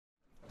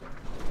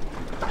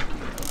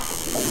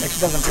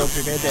Actually doesn't feel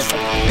too bad there.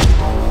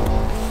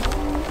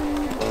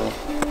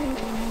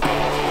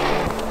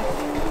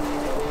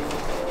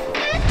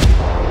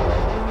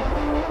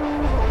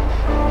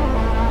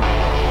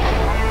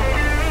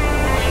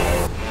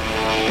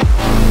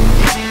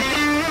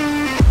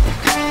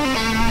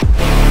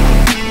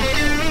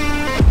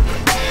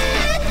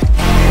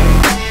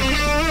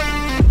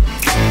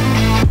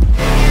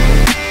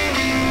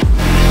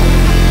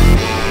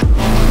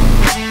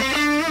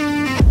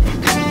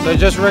 So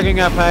just rigging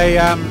up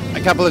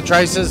a couple of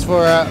traces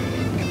for a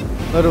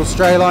little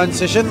stray line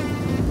session,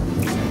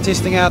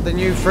 testing out the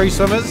new free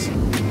swimmers.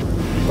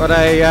 Got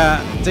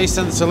a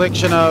decent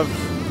selection of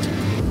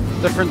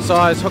different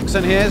size hooks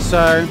in here,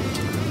 so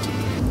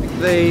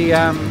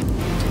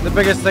the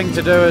biggest thing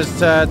to do is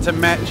to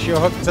match your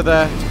hook to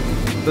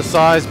the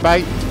size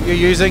bait you're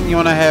using. You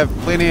want to have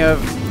plenty of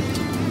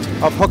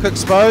hook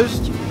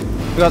exposed.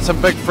 We've got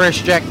some big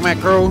fresh jack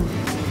mackerel,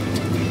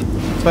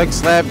 big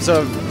slabs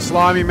of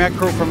slimy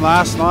mackerel from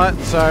last night,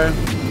 so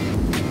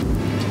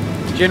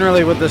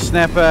generally with the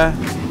snapper,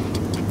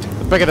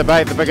 the bigger the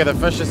bait, the bigger the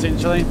fish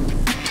essentially.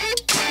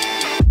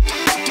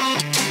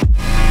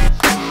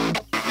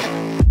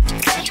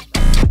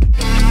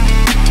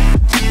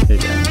 There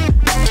you go.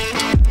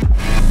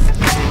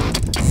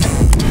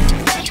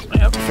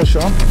 Yep, fish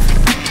on.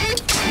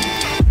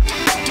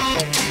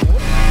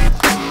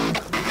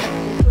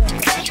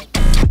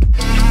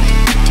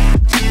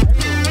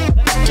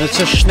 It's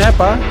a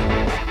snapper.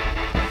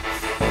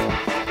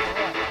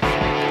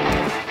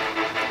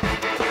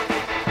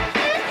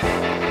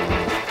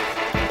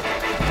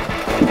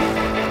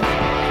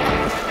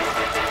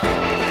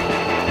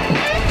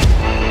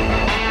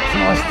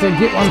 To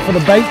get one for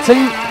the bait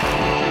team.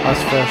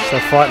 Nice fish,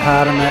 they fight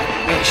hard in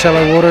that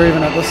shallow water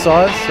even at this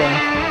size.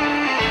 So.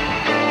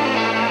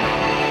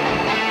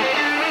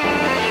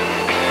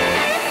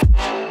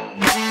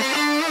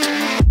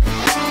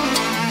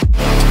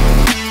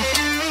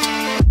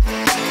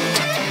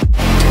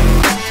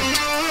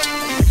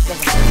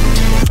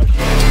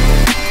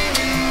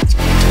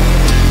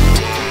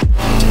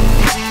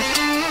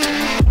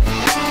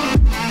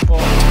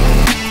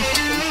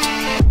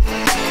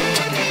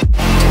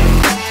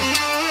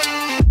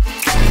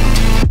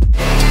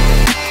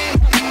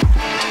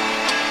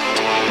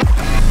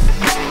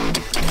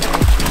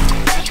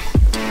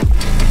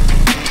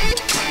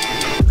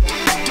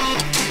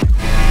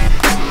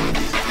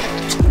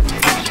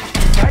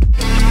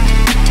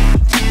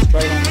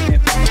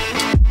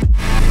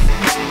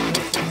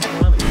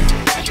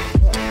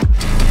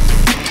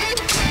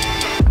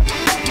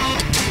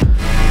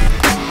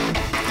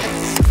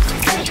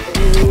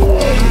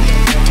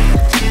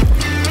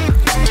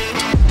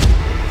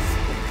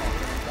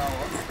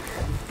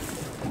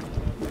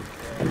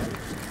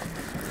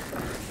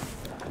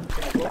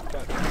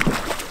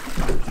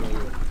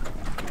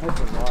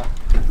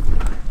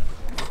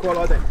 Quite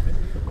like that.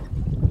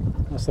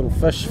 Nice little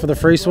fish for the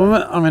free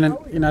swimmer. I mean,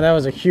 you know, that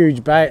was a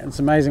huge bait. It's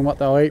amazing what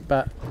they'll eat,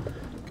 but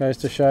goes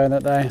to show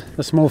that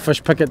the small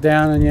fish pick it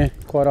down, and you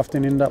quite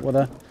often end up with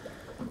a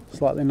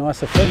slightly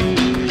nicer fish.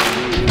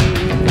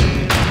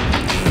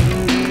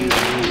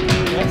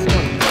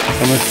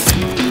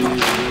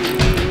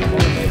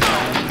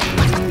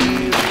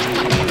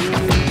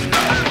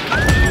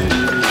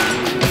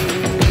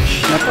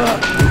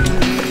 Snapper.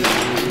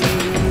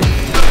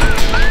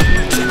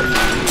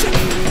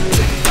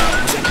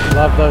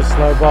 Love those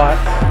slow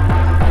bites.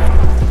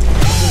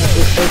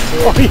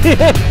 Oh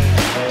yeah!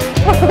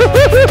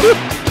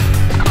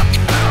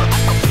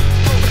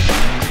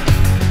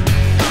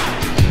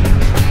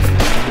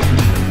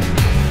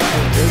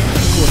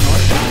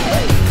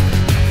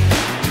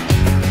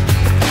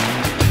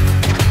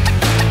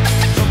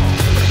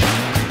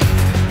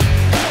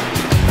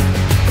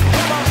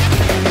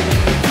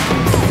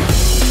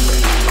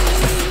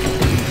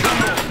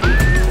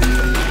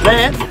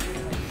 That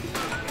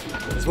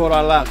is what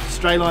I love.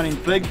 Stray lining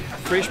big,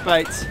 fresh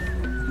baits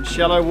in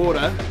shallow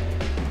water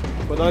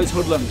for those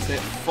hoodlums that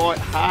fight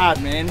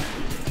hard, man.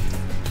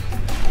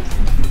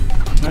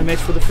 No match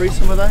for the free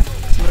swimmer though.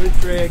 Smooth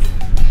drag.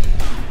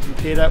 And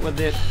paired up with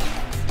that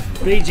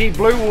BG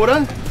blue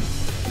water.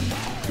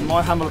 In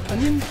my humble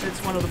opinion,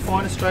 that's one of the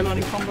finest stray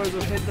lining combos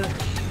I've had the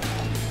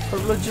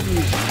privilege of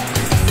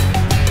using.